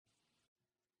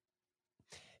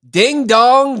Ding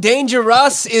dong,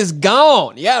 Dangerous is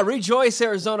gone. Yeah, rejoice,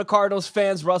 Arizona Cardinals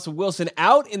fans. Russell Wilson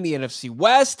out in the NFC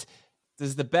West. This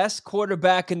is the best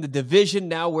quarterback in the division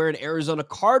now wearing Arizona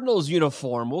Cardinals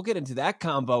uniform. We'll get into that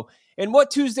combo and what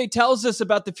Tuesday tells us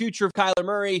about the future of Kyler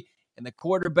Murray, and the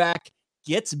quarterback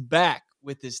gets back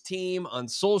with his team on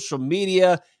social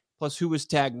media. Plus, who was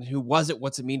tagged and who wasn't?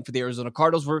 What's it mean for the Arizona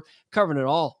Cardinals? We're covering it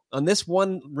all on this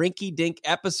one rinky-dink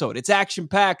episode. It's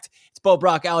action-packed. It's Bo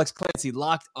Brock, Alex Clancy,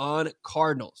 Locked on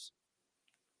Cardinals.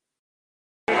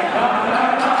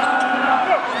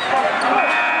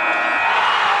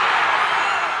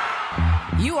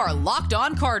 You are Locked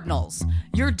on Cardinals,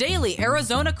 your daily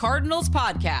Arizona Cardinals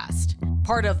podcast.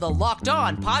 Part of the Locked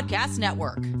on Podcast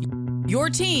Network,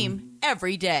 your team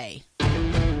every day.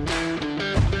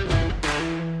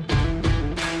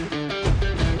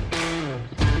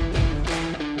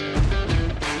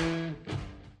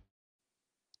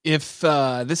 If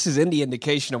this is any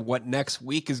indication of what next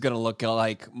week is going to look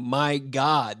like, my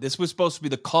God, this was supposed to be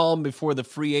the calm before the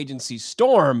free agency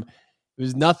storm. There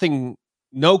was nothing,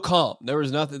 no calm. There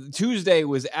was nothing. Tuesday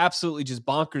was absolutely just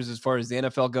bonkers as far as the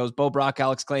NFL goes. Bo Brock,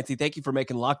 Alex Clancy, thank you for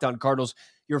making Locked on Cardinals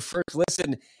your first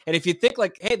listen. And if you think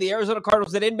like, hey, the Arizona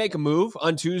Cardinals, they didn't make a move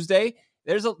on Tuesday,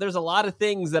 there's a lot of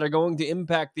things that are going to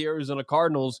impact the Arizona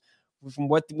Cardinals from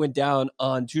what went down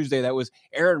on Tuesday. That was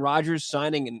Aaron Rodgers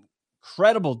signing an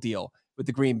incredible deal with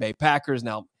the Green Bay Packers.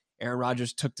 Now, Aaron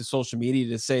Rodgers took to social media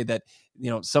to say that,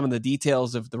 some of the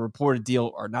details of the reported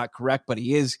deal are not correct, but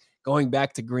he is going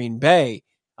back to Green Bay.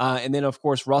 And then, of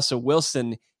course, Russell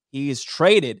Wilson, he is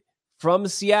traded from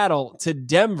Seattle to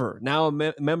Denver, now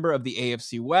a member of the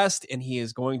AFC West, and he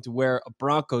is going to wear a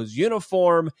Broncos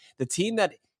uniform, the team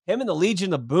that him and the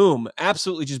Legion of Boom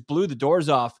absolutely just blew the doors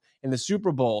off in the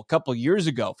Super Bowl a couple years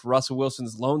ago for Russell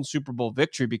Wilson's lone Super Bowl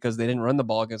victory because they didn't run the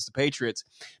ball against the Patriots.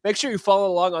 Make sure you follow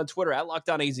along on Twitter at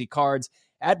LockedOnAZCards,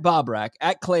 at Bob Rack,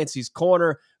 at Clancy's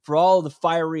Corner for all the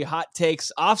fiery hot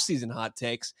takes, off-season hot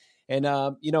takes. And,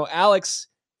 Alex,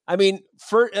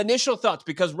 for initial thoughts,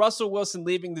 because Russell Wilson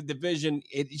leaving the division,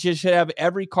 it just should have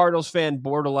every Cardinals fan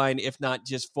borderline, if not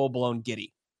just full-blown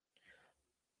giddy.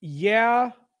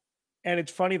 Yeah, and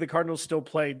it's funny the Cardinals still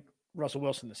played Russell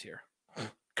Wilson this year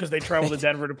because they traveled to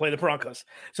Denver to play the Broncos.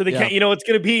 So they can't, it's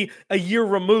going to be a year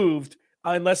removed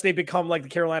unless they become like the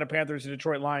Carolina Panthers and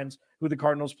Detroit Lions, who the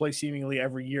Cardinals play seemingly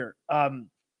every year.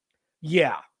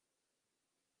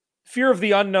 Fear of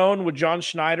the unknown with John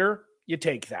Schneider, you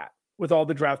take that with all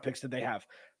the draft picks that they have.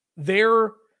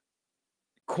 Their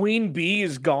queen bee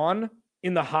is gone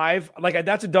in the hive. Like,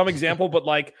 that's a dumb example, but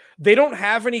like they don't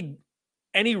have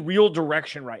any real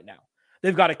direction right now.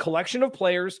 They've got a collection of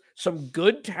players, some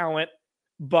good talent,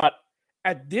 but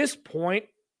at this point,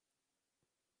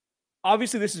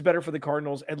 obviously this is better for the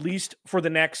Cardinals, at least for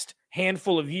the next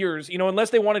handful of years.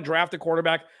 Unless they want to draft a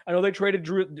quarterback. I know they traded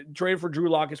for Drew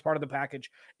Lock as part of the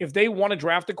package. If they want to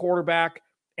draft a quarterback,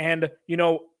 and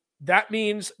that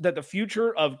means that the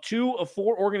future of 2 of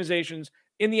 4 organizations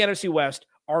in the NFC West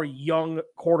are young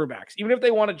quarterbacks. Even if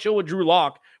they want to chill with Drew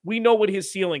Lock, we know what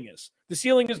his ceiling is. The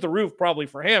ceiling is the roof probably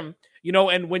for him,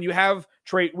 and when you have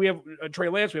Trey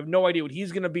Lance, we have no idea what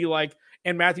he's going to be like.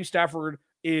 And Matthew Stafford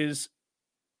is,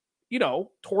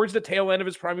 towards the tail end of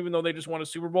his prime, even though they just won a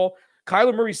Super Bowl.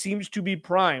 Kyler Murray seems to be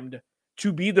primed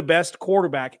to be the best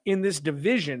quarterback in this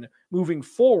division moving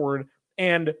forward.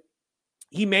 And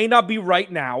he may not be right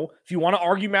now. If you want to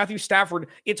argue Matthew Stafford,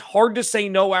 it's hard to say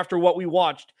no after what we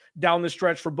watched down the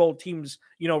stretch for both teams,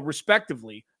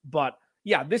 respectively. But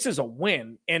yeah, this is a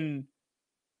win. And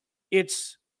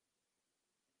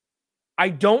I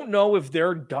don't know if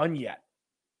they're done yet,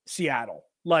 Seattle.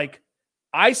 Like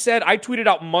I tweeted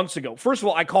out months ago. First of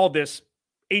all, I called this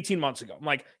 18 months ago. I'm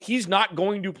like, he's not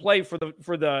going to play for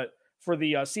the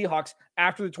Seahawks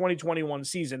after the 2021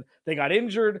 season. They got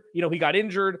injured. He got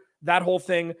injured, that whole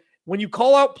thing. When you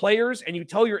call out players and you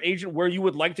tell your agent where you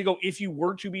would like to go if you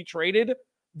were to be traded,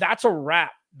 that's a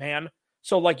wrap, man.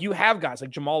 So like you have guys like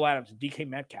Jamal Adams and DK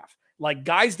Metcalf, like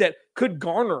guys that could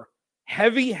garner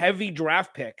heavy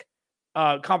draft pick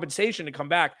compensation to come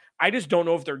back. I just don't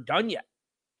know if they're done yet.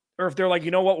 Or if they're like,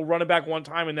 we'll run it back one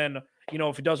time, and then,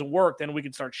 if it doesn't work, then we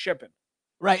can start shipping.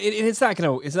 Right. It's not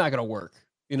gonna work.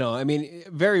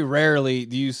 Very rarely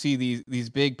do you see these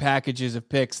big packages of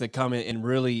picks that come in and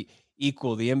really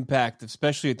equal the impact,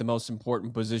 especially at the most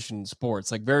important position in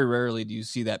sports. Like very rarely do you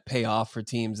see that pay off for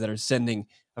teams that are sending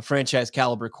a franchise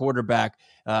caliber quarterback,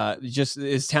 just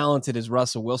as talented as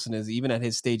Russell Wilson is, even at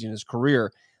his stage in his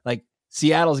career. Like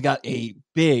Seattle's got a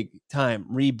big time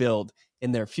rebuild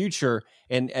in their future.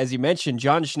 And as you mentioned,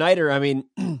 John Schneider,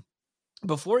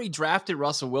 before he drafted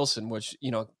Russell Wilson, which,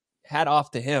 hat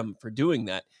off to him for doing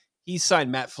that. He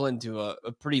signed Matt Flynn to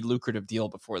a pretty lucrative deal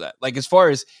before that. Like, as far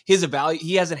as his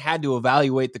he hasn't had to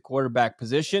evaluate the quarterback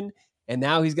position, and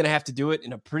now he's going to have to do it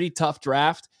in a pretty tough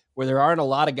draft where there aren't a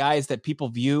lot of guys that people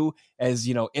view as,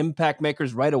 impact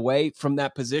makers right away from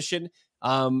that position.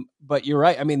 But you're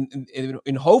right. I mean,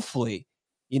 and hopefully,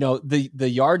 the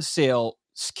yard sale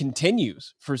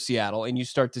continues for Seattle, and you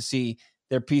start to see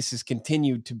their pieces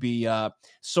continue to be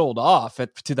sold off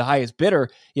to the highest bidder.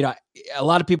 A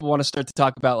lot of people want to start to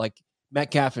talk about like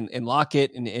Metcalf and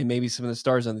Lockett and maybe some of the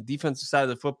stars on the defensive side of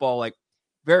the football. Like,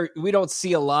 we don't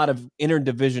see a lot of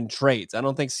interdivision trades. I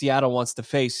don't think Seattle wants to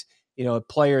face, a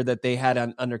player that they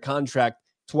had under contract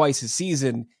twice a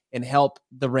season and help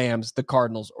the Rams, the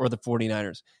Cardinals, or the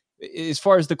 49ers. As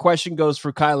far as the question goes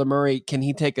for Kyler Murray, can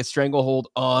he take a stranglehold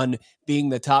on being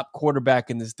the top quarterback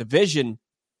in this division?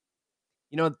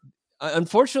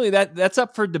 Unfortunately, that's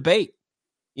up for debate.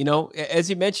 As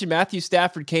you mentioned, Matthew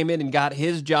Stafford came in and got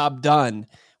his job done.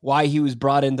 Why he was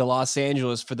brought into Los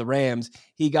Angeles for the Rams.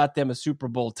 He got them a Super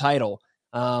Bowl title.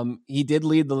 He did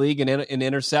lead the league in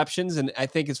interceptions. And I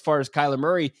think as far as Kyler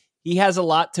Murray, he has a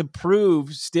lot to prove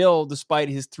still, despite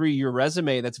his 3-year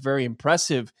resume. That's very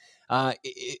impressive.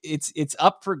 It's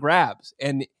up for grabs.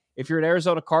 And if you're an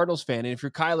Arizona Cardinals fan, and if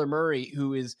you're Kyler Murray,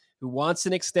 who wants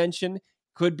an extension,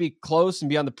 could be close and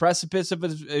be on the precipice of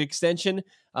an extension,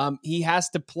 he has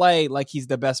to play like he's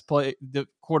the best the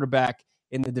quarterback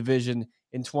in the division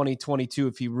in 2022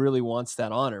 if he really wants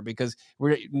that honor, because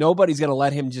nobody's going to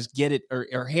let him just get it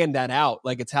or hand that out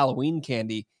like it's Halloween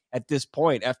candy at this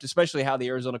point, after especially how the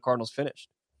Arizona Cardinals finished.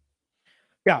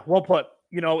 Yeah, well put.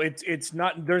 It's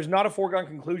not, there's not a foregone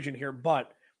conclusion here,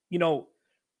 but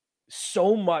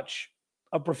so much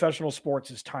of professional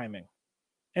sports is timing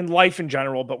and life in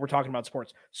general, but we're talking about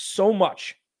sports so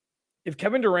much. If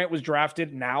Kevin Durant was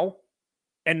drafted now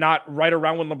and not right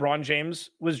around when LeBron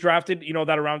James was drafted,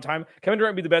 that around time, Kevin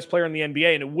Durant would be the best player in the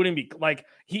NBA, and it wouldn't be like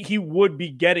he would be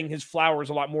getting his flowers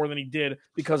a lot more than he did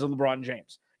because of LeBron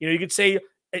James. You could say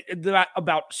that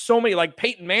about so many, like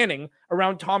Peyton Manning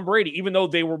around Tom Brady, even though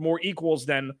they were more equals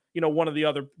than, one of the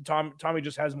other. Tommy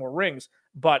just has more rings.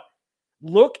 But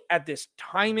look at this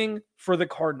timing for the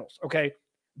Cardinals, okay?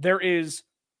 There is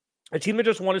a team that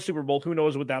just won a Super Bowl. Who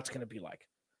knows what that's going to be like?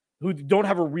 Who don't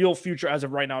have a real future as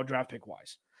of right now, draft pick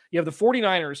wise. You have the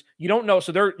 49ers. You don't know.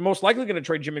 So they're most likely going to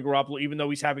trade Jimmy Garoppolo, even though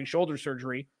he's having shoulder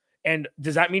surgery. And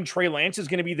does that mean Trey Lance is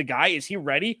going to be the guy? Is he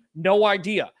ready? No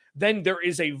idea. Then there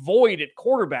is a void at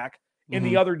quarterback in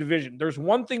the other division. There's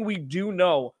one thing we do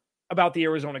know about the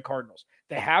Arizona Cardinals.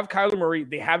 They have Kyler Murray.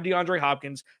 They have DeAndre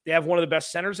Hopkins. They have one of the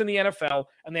best centers in the NFL,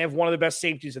 and they have one of the best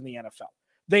safeties in the NFL.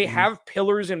 They have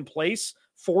pillars in place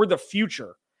for the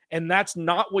future. And that's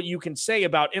not what you can say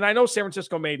about, and I know San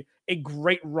Francisco made a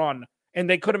great run, and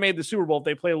they could have made the Super Bowl if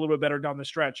they played a little bit better down the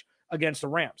stretch against the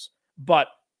Rams. But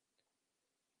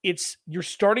you're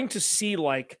starting to see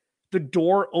like the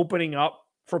door opening up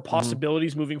for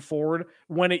possibilities moving forward,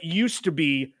 when it used to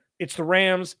be it's the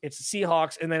Rams, it's the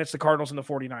Seahawks, and then it's the Cardinals and the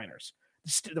 49ers.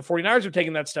 The 49ers are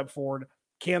taking that step forward.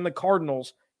 Can the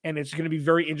Cardinals? And it's going to be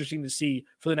very interesting to see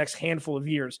for the next handful of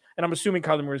years. And I'm assuming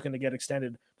Kyler Murray is going to get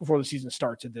extended before the season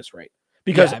starts at this rate.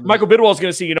 Because Michael Bidwell is going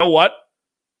to see, you know what?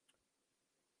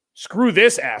 Screw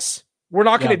this S. We're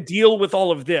not going to deal with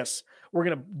all of this. We're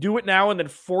going to do it now, and then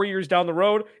 4 years down the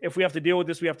road, if we have to deal with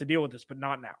this, we have to deal with this, but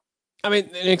not now. I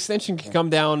mean, an extension can come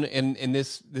down and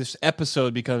this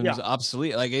episode becomes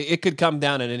obsolete. Like, it could come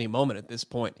down at any moment at this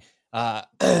point.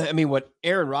 I mean, what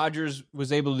Aaron Rodgers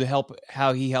was able to help,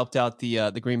 how he helped out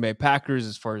the Green Bay Packers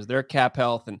as far as their cap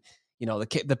health, and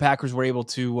the Packers were able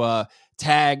to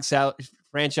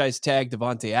franchise tag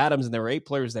Devontae Adams, and there were 8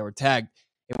 players that were tagged,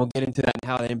 and we'll get into that and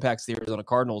how that impacts the Arizona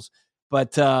Cardinals.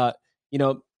 But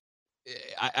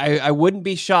I wouldn't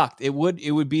be shocked. It would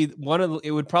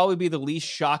probably be the least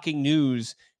shocking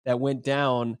news that went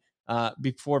down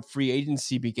before free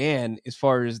agency began, as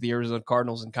far as the Arizona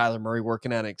Cardinals and Kyler Murray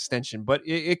working on an extension. But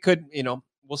it could,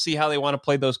 we'll see how they want to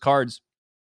play those cards.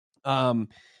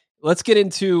 Let's get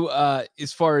into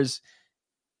as far as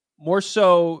more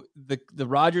so the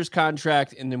Rodgers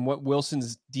contract, and then what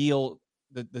Wilson's deal,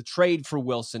 the trade for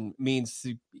Wilson means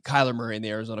to Kyler Murray and the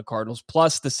Arizona Cardinals,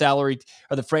 plus the salary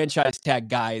or the franchise tag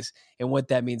guys, and what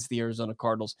that means to the Arizona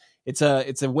Cardinals. It's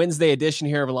a Wednesday edition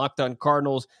here of Locked On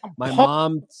Cardinals. My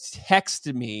mom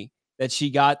texted me that she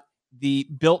got the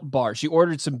Built Bar. She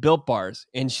ordered some Built Bars,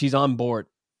 and she's on board.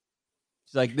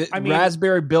 She's like,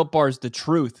 raspberry Built Bars, the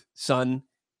truth, son.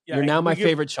 Yeah, you're now my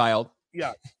favorite child.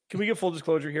 Yeah. Can we get full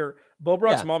disclosure here? Bo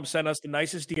Brock's mom sent us the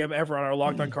nicest DM ever on our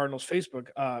Locked On Cardinals Facebook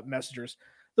messengers.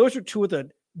 Those are two of the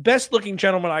best looking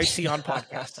gentlemen I see on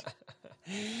podcasts.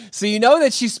 So you know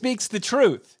that she speaks the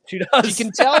truth. She does. She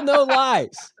can tell no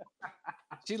lies.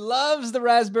 She loves the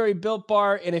raspberry Built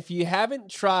Bar, and if you haven't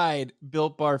tried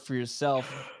Built Bar for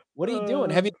yourself, what are you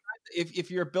doing? Have you, if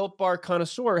you're a Built Bar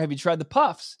connoisseur, have you tried the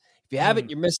puffs? If you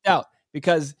haven't, you missed out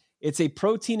because it's a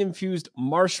protein-infused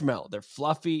marshmallow. They're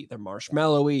fluffy, they're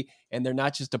marshmallowy, and they're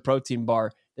not just a protein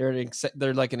bar.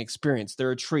 They're like an experience.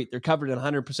 They're a treat. They're covered in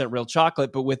 100% real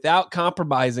chocolate, but without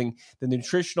compromising the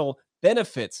nutritional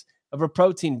benefits of a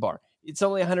protein bar. It's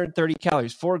only 130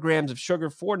 calories, 4 grams of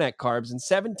sugar, 4 net carbs, and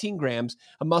 17 grams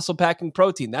of muscle-packing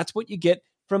protein. That's what you get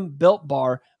from Built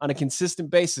Bar on a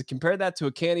consistent basis. Compare that to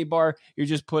a candy bar. You're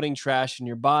just putting trash in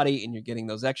your body, and you're getting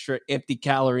those extra empty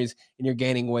calories, and you're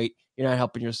gaining weight. You're not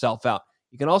helping yourself out.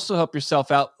 You can also help yourself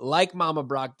out like Mama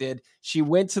Brock did. She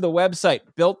went to the website,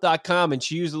 built.com, and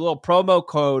she used a little promo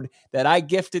code that I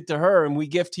gifted to her, and we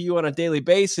gift to you on a daily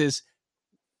basis,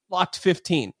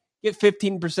 LOCKED15. Get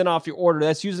 15% off your order.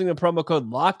 That's using the promo code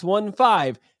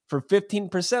LOCKED15 for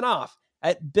 15% off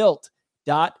at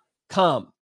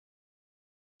built.com.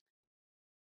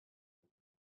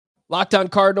 Locked On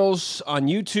Cardinals on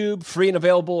YouTube, free and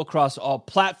available across all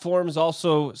platforms.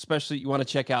 Also, especially you want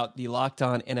to check out the Locked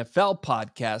On NFL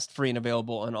podcast, free and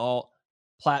available on all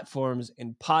platforms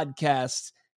and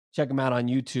podcasts. Check them out on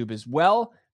YouTube as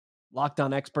well. Locked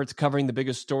On experts covering the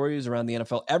biggest stories around the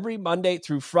NFL every Monday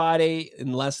through Friday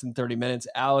in less than 30 minutes.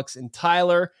 Alex and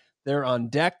Tyler, they're on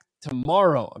deck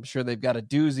tomorrow. I'm sure they've got a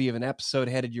doozy of an episode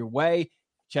headed your way.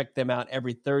 Check them out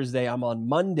every Thursday. I'm on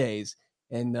Mondays.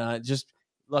 And just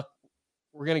look,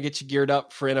 we're going to get you geared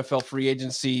up for NFL free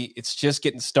agency. It's just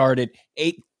getting started.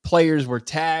 8 players were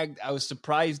tagged. I was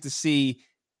surprised to see,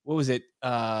 what was it?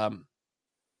 A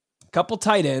couple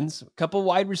tight ends, a couple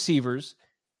wide receivers.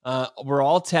 Were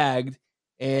all tagged,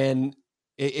 and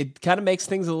it kind of makes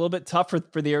things a little bit tougher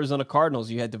for the Arizona Cardinals.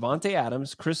 You had Devontae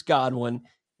Adams, Chris Godwin,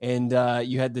 and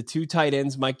you had the 2 tight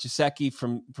ends, Mike Gesicki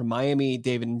from Miami,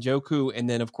 David Njoku, and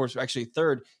then, of course, actually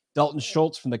third, Dalton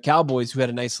Schultz from the Cowboys, who had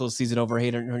a nice little season, over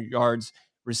 800 yards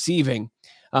receiving.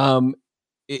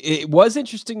 It was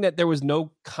interesting that there was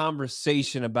no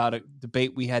conversation about a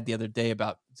debate we had the other day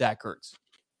about Zach Ertz.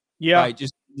 Yeah. Right?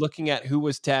 Just looking at who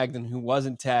was tagged and who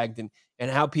wasn't tagged and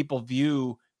how people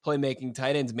view playmaking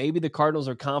tight ends. Maybe the Cardinals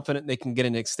are confident they can get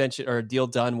an extension or a deal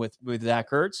done with Zach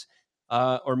Ertz.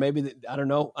 Or maybe, I don't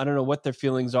know what their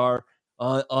feelings are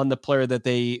on the player that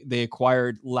they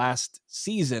acquired last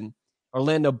season.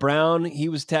 Orlando Brown, he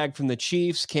was tagged from the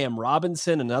Chiefs. Cam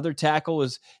Robinson, another tackle,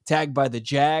 was tagged by the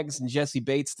Jags. And Jesse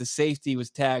Bates, the safety, was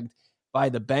tagged by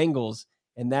the Bengals.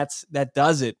 And that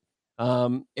does it.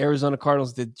 Arizona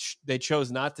Cardinals, they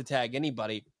chose not to tag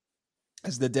anybody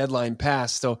as the deadline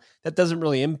passed. So that doesn't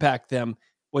really impact them.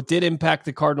 What did impact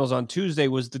the Cardinals on Tuesday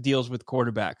was the deals with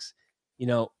quarterbacks. You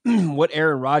know, what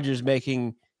Aaron Rodgers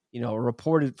making, a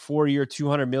reported 4-year,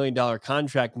 $200 million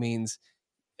contract means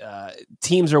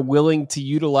teams are willing to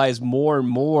utilize more and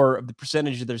more of the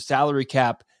percentage of their salary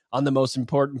cap on the most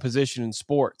important position in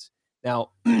sports.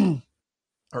 Now,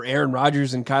 are Aaron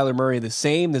Rodgers and Kyler Murray the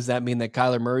same? Does that mean that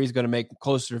Kyler Murray is going to make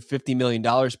closer to $50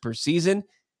 million per season?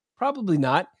 Probably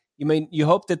not. You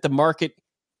hope that the market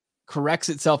corrects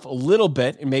itself a little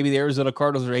bit, and maybe the Arizona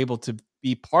Cardinals are able to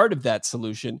be part of that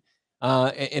solution.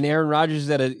 And Aaron Rodgers is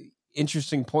at an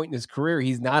interesting point in his career.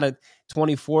 He's not a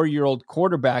 24-year-old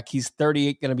quarterback. He's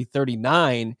 38, going to be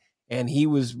 39, and he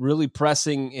was really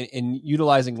pressing and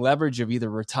utilizing leverage of either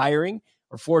retiring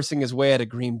or forcing his way out of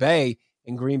Green Bay.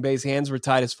 And Green Bay's hands were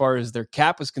tied as far as their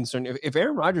cap was concerned. If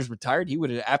Aaron Rodgers retired, he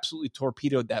would have absolutely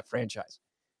torpedoed that franchise.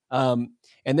 And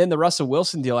then the Russell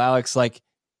Wilson deal, Alex, like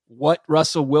what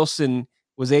Russell Wilson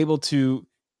was able to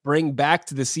bring back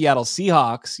to the Seattle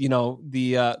Seahawks,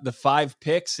 the 5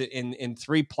 picks in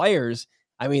 3 players.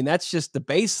 I mean, that's just the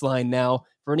baseline now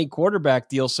for any quarterback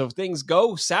deal. So if things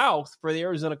go south for the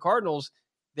Arizona Cardinals,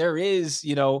 there is,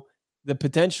 the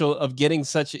potential of getting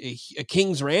such a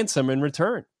king's ransom in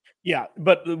return. Yeah,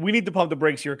 but we need to pump the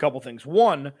brakes here. A couple things.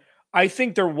 One, I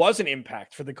think there was an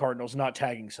impact for the Cardinals not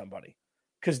tagging somebody,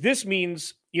 because this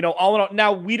means, all in all,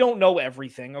 now we don't know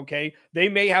everything. Okay. They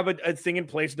may have a thing in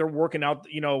place. They're working out,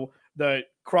 the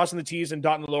crossing the T's and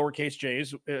dotting the lowercase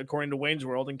J's, according to Wayne's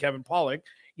World and Kevin Pollak,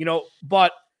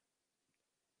 but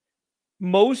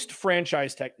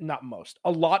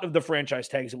a lot of the franchise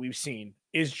tags that we've seen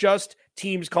is just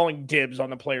teams calling dibs on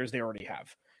the players they already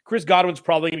have. Chris Godwin's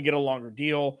probably going to get a longer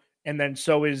deal. And then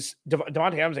so is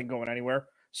Devontae Adams ain't going anywhere.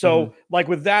 So like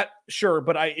with that, sure.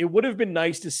 But it would have been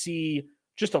nice to see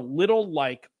just a little,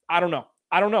 I don't know,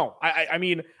 I don't know. I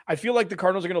mean, I feel like the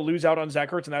Cardinals are going to lose out on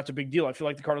Zach Ertz, and that's a big deal. I feel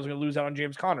like the Cardinals are going to lose out on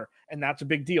James Conner, and that's a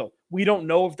big deal. We don't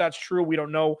know if that's true. We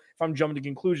don't know if I'm jumping to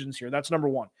conclusions here. That's number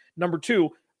one. Number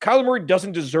two, Kyler Murray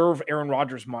doesn't deserve Aaron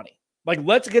Rodgers' money. Like,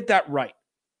 let's get that right.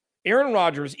 Aaron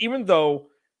Rodgers, even though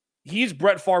he's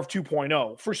Brett Favre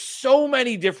 2.0 for so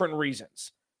many different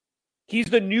reasons, he's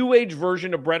the new age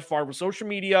version of Brett Favre with social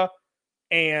media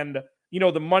and, you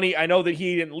know, the money. I know that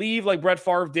he didn't leave like Brett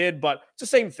Favre did, but it's the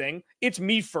same thing. It's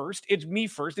me first. It's me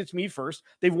first. It's me first.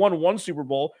 They've won one Super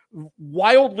Bowl,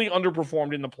 wildly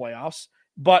underperformed in the playoffs,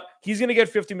 but he's going to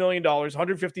get $50 million,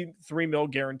 $153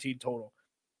 million guaranteed total.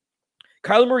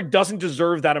 Kyler Murray doesn't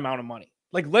deserve that amount of money.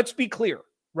 Like, let's be clear,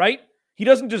 right? He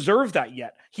doesn't deserve that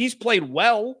yet. He's played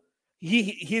well.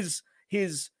 His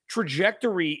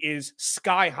trajectory is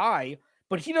sky high,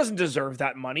 but he doesn't deserve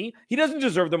that money. He doesn't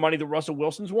deserve the money that Russell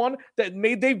Wilson's won.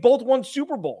 They both won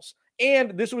Super Bowls,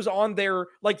 and this was on their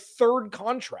like third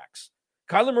contracts.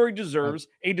 Kyler Murray deserves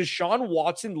a Deshaun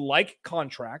Watson-like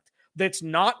contract that's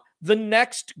not the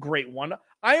next great one.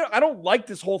 I don't like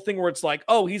this whole thing where it's like,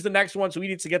 oh, he's the next one, so he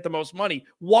needs to get the most money.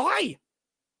 Why?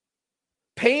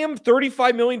 Pay him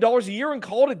 $35 million a year and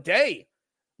call it a day.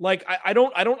 Like, I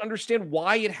don't understand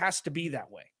why it has to be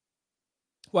that way.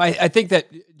 Well, I think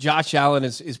that Josh Allen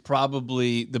is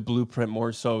probably the blueprint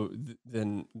more so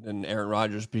than Aaron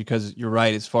Rodgers, because you're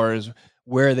right, as far as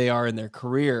where they are in their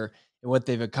career and what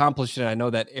they've accomplished. And I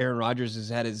know that Aaron Rodgers has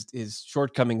had his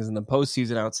shortcomings in the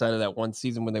postseason outside of that one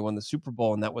season when they won the Super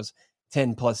Bowl, and that was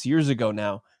 10 plus years ago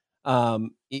now.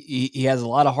 He has a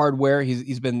lot of hardware.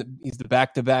 He's the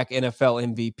back-to-back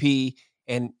NFL MVP,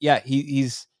 and yeah,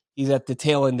 he's at the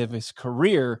tail end of his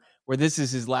career where this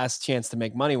is his last chance to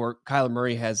make money, where Kyler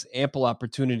Murray has ample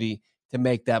opportunity to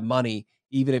make that money,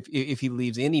 even if he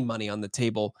leaves any money on the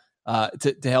table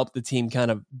to help the team kind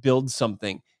of build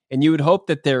something. And you would hope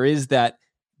that there is that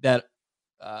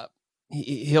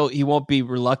he won't be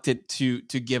reluctant to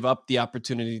give up the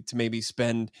opportunity to maybe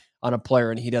spend on a player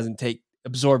and he doesn't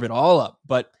absorb it all up.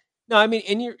 But no, I mean,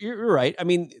 and you're right. I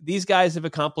mean, these guys have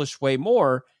accomplished way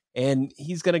more, and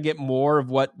he's going to get more of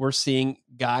what we're seeing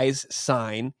guys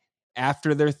sign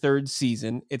after their third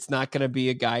season. It's not going to be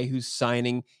a guy who's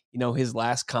signing, you know, his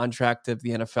last contract of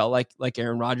the NFL like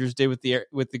Aaron Rodgers did with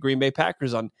the Green Bay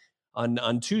Packers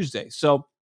on Tuesday. So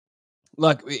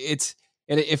look,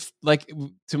 if like,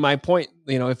 to my point,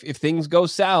 you know, if things go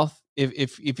south,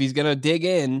 if he's going to dig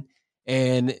in,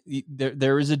 and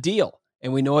there is a deal,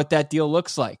 and we know what that deal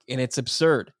looks like, and it's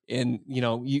absurd. And, you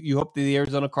know, you hope that the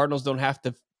Arizona Cardinals don't have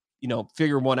to, you know,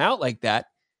 figure one out like that.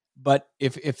 But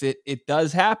if it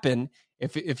does happen,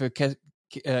 if a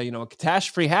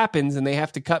catastrophe happens and they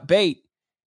have to cut bait,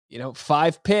 you know,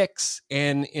 5 picks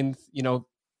and you know,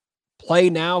 play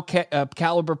now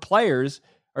caliber players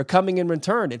are coming in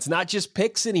return. It's not just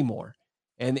picks anymore,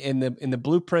 and in the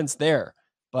blueprints there.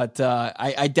 But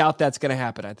I doubt that's going to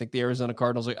happen. I think the Arizona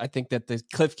Cardinals, I think that the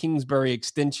Cliff Kingsbury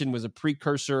extension was a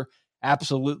precursor,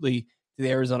 absolutely, to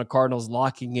the Arizona Cardinals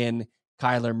locking in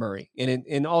Kyler Murray.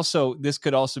 And also, this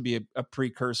could also be a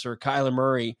precursor, Kyler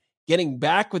Murray getting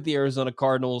back with the Arizona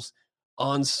Cardinals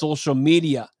on social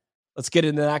media. Let's get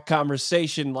into that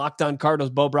conversation. Locked On Cardinals,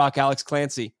 Bo Brock, Alex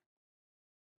Clancy.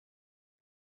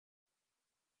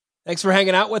 Thanks for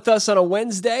hanging out with us on a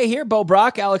Wednesday here. Bo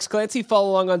Brock, Alex Clancy.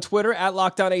 Follow along on Twitter at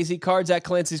LockedOnAZCards, at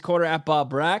Clancy's Corner, at Bob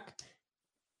Brack.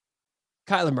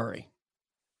 Kyler Murray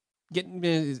getting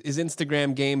his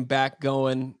Instagram game back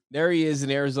going. There he is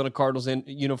in Arizona Cardinals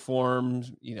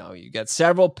uniforms. You know, you got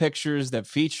several pictures that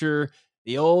feature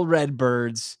the old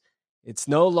Redbirds. It's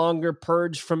no longer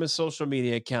purged from his social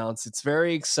media accounts. It's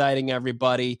very exciting,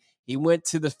 everybody. He went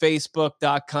to the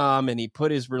Facebook.com and he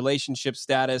put his relationship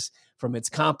status from it's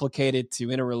complicated to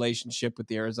in a relationship with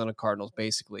the Arizona Cardinals,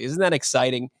 basically. Isn't that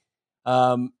exciting?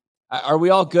 Are we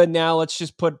all good now? Let's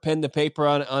just put pen to paper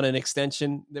on an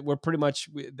extension. That we're pretty much,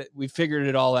 we figured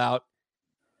it all out.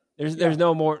 There's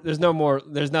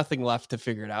nothing left to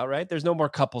figure it out, right? There's no more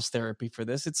couples therapy for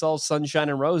this. It's all sunshine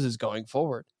and roses going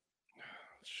forward.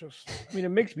 It's just, I mean, it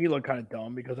makes me look kind of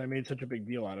dumb because I made such a big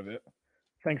deal out of it.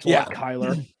 Thanks a lot,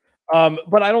 Kyler.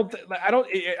 But I don't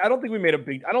think we made a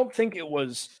big. I don't think it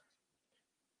was.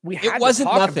 We had to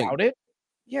talk about it.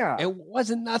 Yeah, it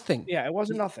wasn't nothing. Yeah, it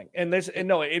wasn't nothing. And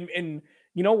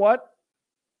you know what?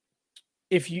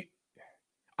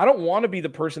 I don't want to be the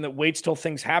person that waits till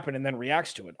things happen and then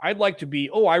reacts to it. I'd like to be,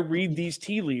 I read these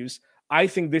tea leaves. I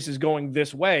think this is going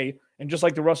this way. And just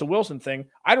like the Russell Wilson thing,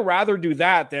 I'd rather do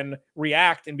that than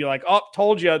react and be like, oh,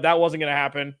 told you that wasn't going to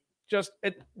happen.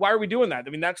 Why are we doing that? I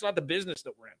mean, that's not the business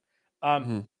that we're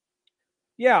in.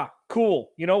 Yeah, cool.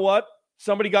 You know what?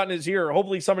 somebody got in his ear, or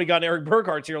hopefully somebody got in Eric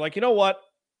Burkhardt's ear, like, you know what?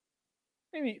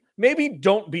 Maybe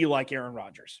don't be like Aaron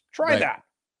Rodgers. Try that.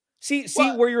 See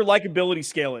where your likability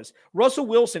scale is. Russell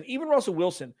Wilson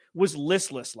was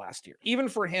listless last year. Even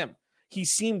for him, he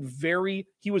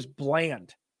was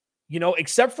bland,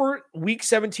 except for week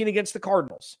 17 against the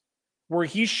Cardinals, where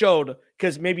he showed,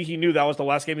 because maybe he knew that was the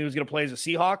last game he was going to play as a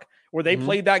Seahawk, where they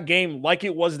played that game like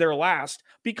it was their last,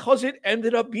 because it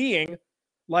ended up being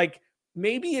like,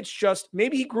 maybe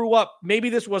he grew up. Maybe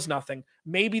this was nothing.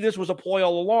 Maybe this was a ploy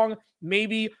all along.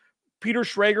 Maybe Peter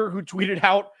Schrager, who tweeted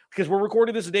out, because we're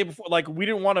recording this the day before, like, we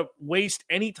didn't want to waste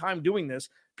any time doing this.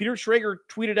 Peter Schrager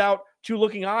tweeted out 2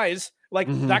 looking eyes. Like,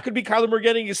 that could be Kyler Murray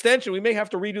getting an extension. We may have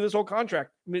to redo this whole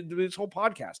contract, this whole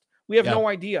podcast. We have no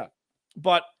idea.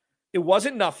 But it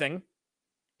wasn't nothing,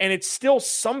 and it's still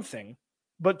something.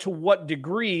 But to what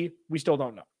degree, we still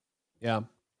don't know. Yeah.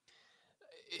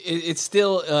 It's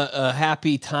still a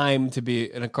happy time to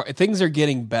be in a car. Things are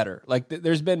getting better. Like,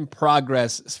 there's been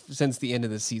progress since the end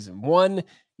of the season. One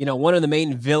of the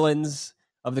main villains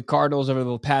of the Cardinals over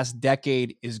the past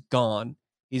decade is gone.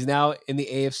 He's now in the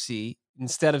AFC.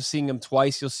 Instead of seeing him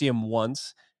twice, you'll see him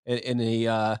once in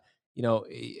a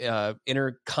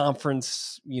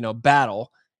interconference,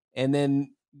 battle. And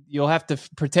then you'll have to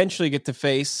potentially get to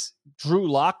face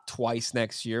Drew Lock twice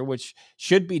next year, which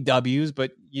should be W's,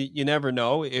 but you never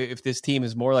know if this team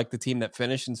is more like the team that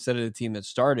finished instead of the team that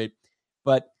started.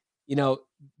 But,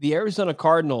 the Arizona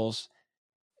Cardinals,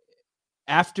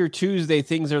 after Tuesday,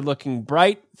 things are looking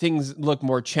bright. Things look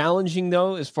more challenging,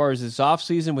 though, as far as this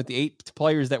offseason with the 8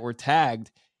 players that were tagged.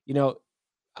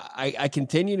 I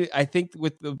think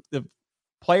with the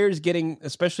players getting,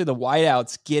 especially the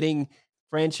wideouts, getting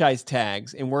franchise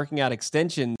tags and working out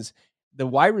extensions, the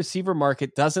wide receiver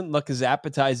market doesn't look as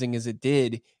appetizing as it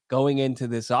did going into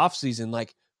this offseason.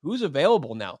 Like, who's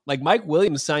available now? Like, Mike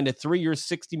Williams signed a 3-year,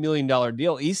 $60 million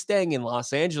deal. He's staying in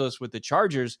Los Angeles with the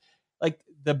Chargers. Like,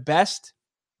 the best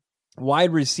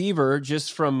wide receiver,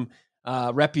 just from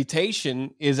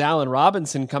reputation, is Allen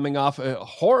Robinson, coming off a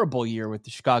horrible year with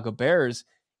the Chicago Bears.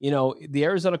 The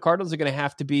Arizona Cardinals are going to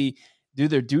have to do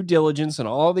their due diligence on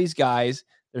all these guys.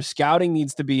 Their scouting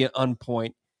needs to be on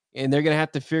point, and they're going to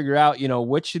have to figure out,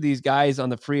 which of these guys on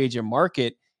the free agent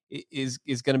market is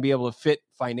going to be able to fit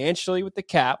financially with the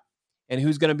cap, and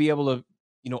who's going to be able to,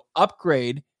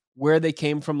 upgrade where they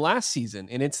came from last season.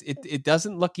 And it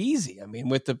doesn't look easy. I mean,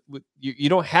 you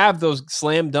don't have those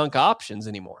slam dunk options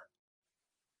anymore.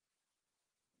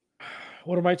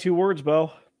 What are my 2 words,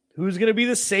 Bo? Who's going to be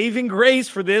the saving grace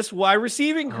for this wide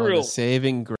receiving crew? The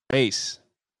saving grace.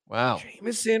 Wow.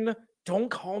 Jameson, don't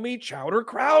call me Chowder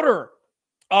Crowder.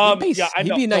 Yeah, I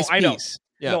know. He'd be a nice piece.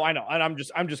 Yeah. No, I know. And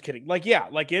I'm just kidding. Like, yeah,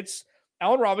 like, it's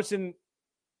Allen Robinson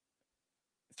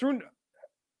through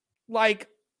like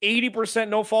 80%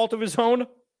 no fault of his own.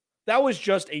 That was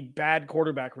just a bad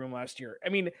quarterback room last year. I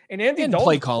mean, and Andy Dalton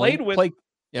playing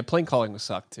calling was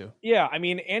sucked too. Yeah, I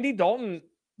mean, Andy Dalton,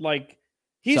 like,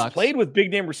 he's played with big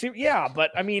name receivers. Yeah,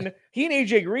 but I mean, he and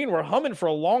AJ Green were humming for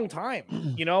a long time,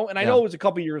 and I know it was a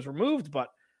couple years removed, but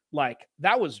like,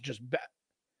 that was just bad.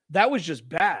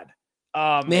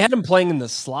 They had him playing in the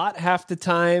slot half the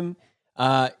time.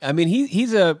 I mean,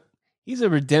 he's a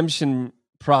redemption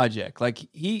project. Like,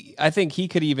 I think he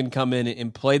could even come in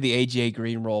and play the AJ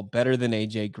Green role better than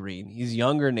AJ Green. He's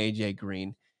younger than AJ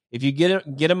Green. If you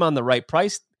get him on the right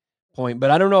price point,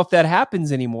 but I don't know if that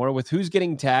happens anymore with who's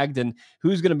getting tagged and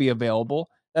who's going to be available.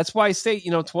 That's why I say,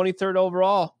 23rd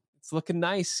overall, it's looking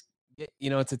nice.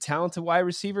 It's a talented wide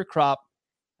receiver crop.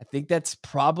 I think that's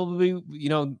probably,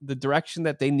 the direction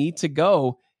that they need to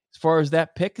go as far as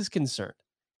that pick is concerned.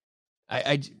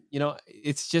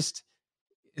 It's just,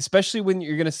 especially when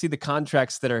you're going to see the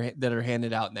contracts that are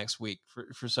handed out next week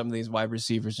for some of these wide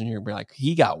receivers, and you're going to be like,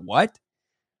 he got what?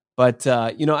 But,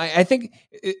 I think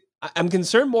I'm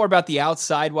concerned more about the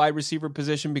outside wide receiver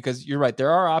position, because you're right.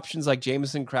 There are options like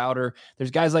Jamison Crowder.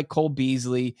 There's guys like Cole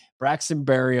Beasley, Braxton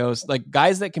Berrios, like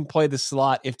guys that can play the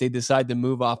slot if they decide to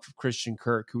move off of Christian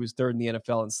Kirk, who was 3rd in the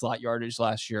NFL in slot yardage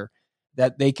last year,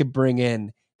 that they could bring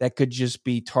in that could just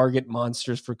be target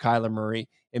monsters for Kyler Murray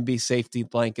and be safety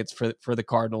blankets for the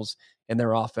Cardinals and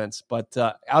their offense. But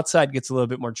outside gets a little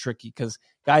bit more tricky, because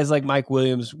guys like Mike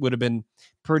Williams would have been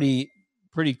pretty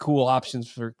cool options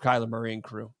for Kyler Murray and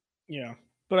crew. Yeah.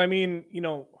 But I mean,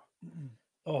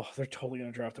 they're totally going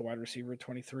to draft a wide receiver at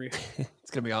 23. It's going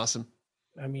to be awesome.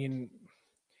 I mean,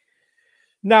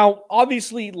 now,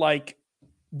 obviously, like,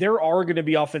 there are going to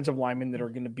be offensive linemen that are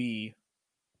going to be,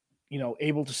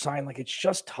 able to sign. Like, it's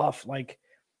just tough. Like,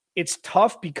 it's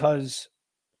tough because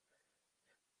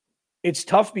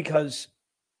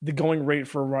the going rate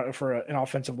for an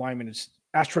offensive lineman is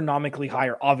astronomically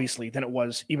higher, obviously, than it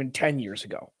was even 10 years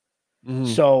ago. Mhm.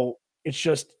 So it's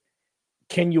just,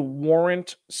 can you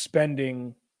warrant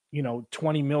spending,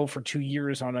 20 mil for 2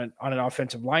 years on an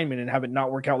offensive lineman and have it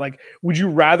not work out? Like, would you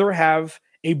rather have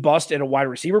a bust at a wide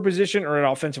receiver position or an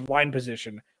offensive line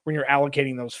position when you're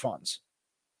allocating those funds?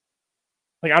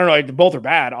 Like, I don't know. Both are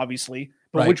bad, obviously,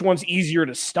 but Right. which one's easier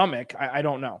to stomach? I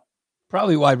don't know.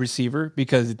 Probably wide receiver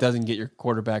because it doesn't get your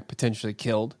quarterback potentially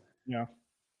killed. Yeah,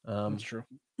 that's true.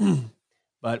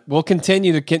 But we'll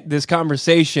continue this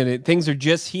conversation. Things are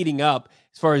just heating up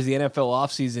as far as the NFL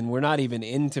offseason. We're not even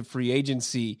into free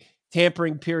agency.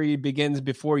 Tampering period begins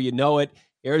before you know it.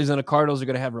 Arizona Cardinals are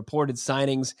going to have reported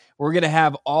signings. We're going to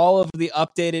have all of the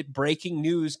updated breaking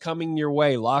news coming your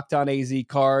way. Locked On AZ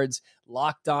Cards,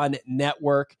 Locked On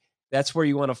Network. That's where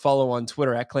you want to follow on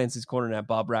Twitter at Clancy's Corner and at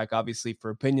Bob Brack, obviously, for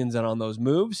opinions on those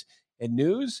moves and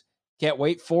news. Can't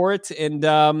wait for it. And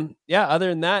other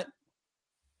than that,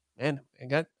 man,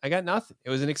 I got nothing. It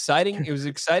was an exciting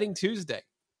Tuesday.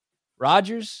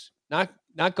 Rodgers not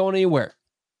going anywhere.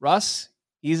 Russ,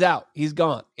 he's out. He's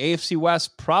gone. AFC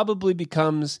West probably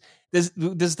becomes does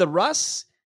the Russ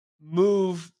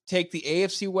move take the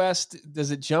AFC West?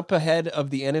 Does it jump ahead of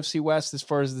the NFC West as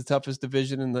far as the toughest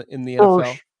division in the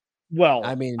NFL? Well,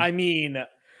 I mean,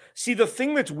 see, the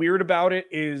thing that's weird about it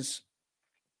is,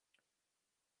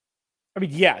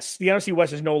 yes, the NFC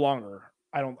West is no longer.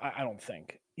 I don't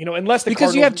think, unless the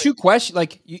because Cardinals, you have two questions.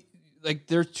 Like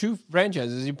there are two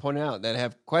franchises, as you pointed out, that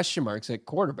have question marks at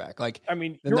quarterback. Like,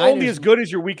 you're only as good as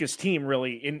your weakest team,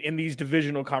 really, in these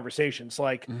divisional conversations.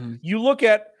 Like, you look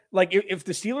at, like, if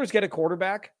the Steelers get a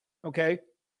quarterback, okay,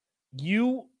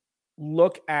 you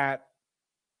look at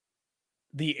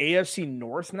the AFC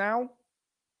North now.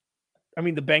 The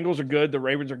Bengals are good. The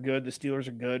Ravens are good. The Steelers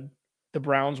are good. The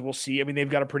Browns, we'll see. They've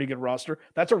got a pretty good roster.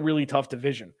 That's a really tough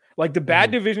division. Like, the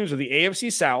bad divisions are the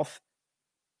AFC South,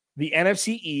 the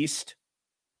NFC East,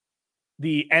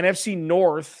 the NFC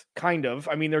North, kind of.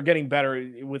 They're getting better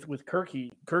with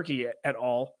Kirky et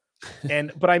al.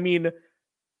 But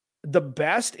the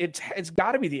best, it's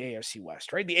got to be the AFC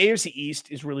West, right? The AFC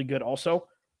East is really good also,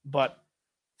 but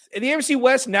the AFC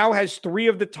West now has 3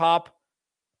 of the top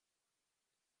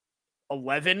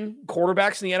 11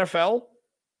 quarterbacks in the NFL.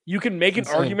 You can make an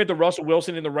argument that Russell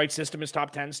Wilson in the right system is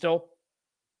top 10 still.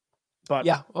 But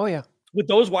yeah, oh yeah. With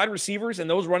those wide receivers and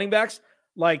those running backs,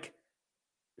 like,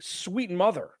 sweet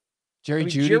mother. Jerry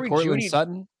Jeudy,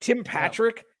 Sutton. Tim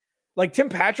Patrick. Yeah. Like, Tim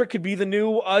Patrick could be the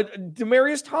new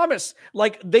Demaryius Thomas.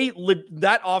 Like,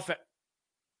 that offense.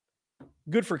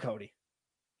 Good for Cody.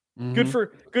 Mm-hmm.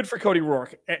 Good for Cody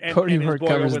Rourke. And Cody and his Rourke boy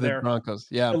covers over the there, Broncos.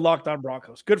 Yeah. The Locked On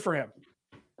Broncos. Good for him.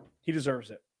 He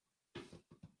deserves it.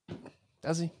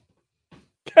 Does he?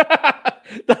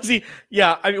 Does he?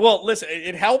 Yeah. Well, listen,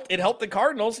 it helped the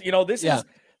Cardinals. This is,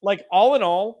 like, all in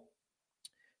all,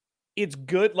 it's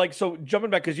good. Like, so jumping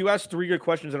back, because you asked 3 good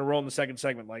questions in a row in the second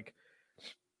segment, like,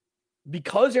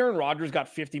 because Aaron Rodgers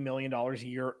got $50 million a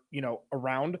year,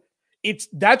 around,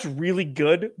 that's really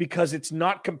good because it's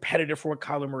not competitive for what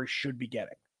Kyler Murray should be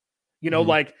getting.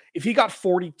 Like, if he got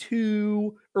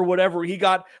 42 or whatever, he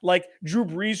got, like, Drew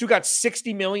Brees, who got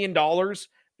 $60 million,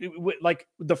 like,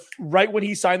 right when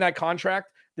he signed that contract,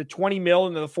 the 20 mil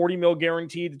and the 40 mil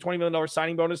guaranteed, the $20 million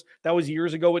signing bonus, that was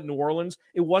years ago at New Orleans.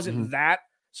 It wasn't that.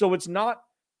 So it's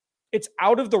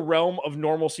out of the realm of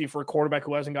normalcy for a quarterback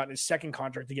who hasn't gotten his second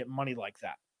contract to get money like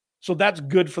that. So that's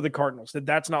good for the Cardinals.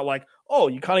 That's not like, oh,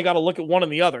 you kind of got to look at one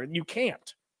and the other. You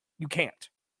can't.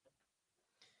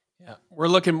 Yeah, we're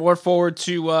looking more forward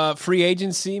to free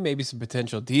agency, maybe some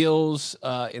potential deals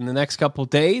in the next couple of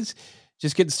days.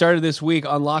 Just getting started this week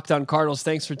on Locked On Cardinals.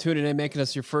 Thanks for tuning in, making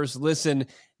us your first listen.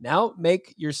 Now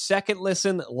make your second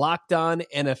listen, Locked On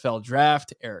NFL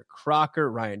Draft. Eric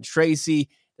Crocker, Ryan Tracy,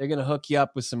 they're going to hook you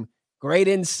up with some great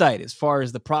insight as far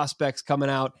as the prospects coming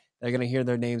out. They're going to hear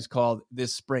their names called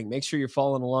this spring. Make sure you're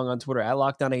following along on Twitter at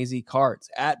Locked On AZ Cards,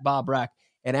 at Bob Brack,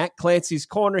 and at Clancy's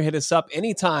Corner. Hit us up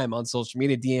anytime on social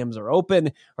media. DMs are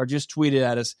open, or just tweet it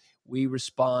at us. We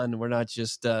respond. We're not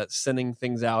just sending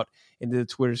things out into the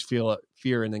Twitter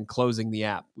sphere and then closing the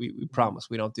app. We promise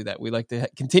we don't do that. We like to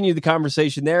continue the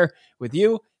conversation there with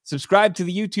you. Subscribe to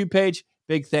the YouTube page.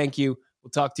 Big thank you.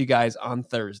 We'll talk to you guys on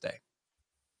Thursday.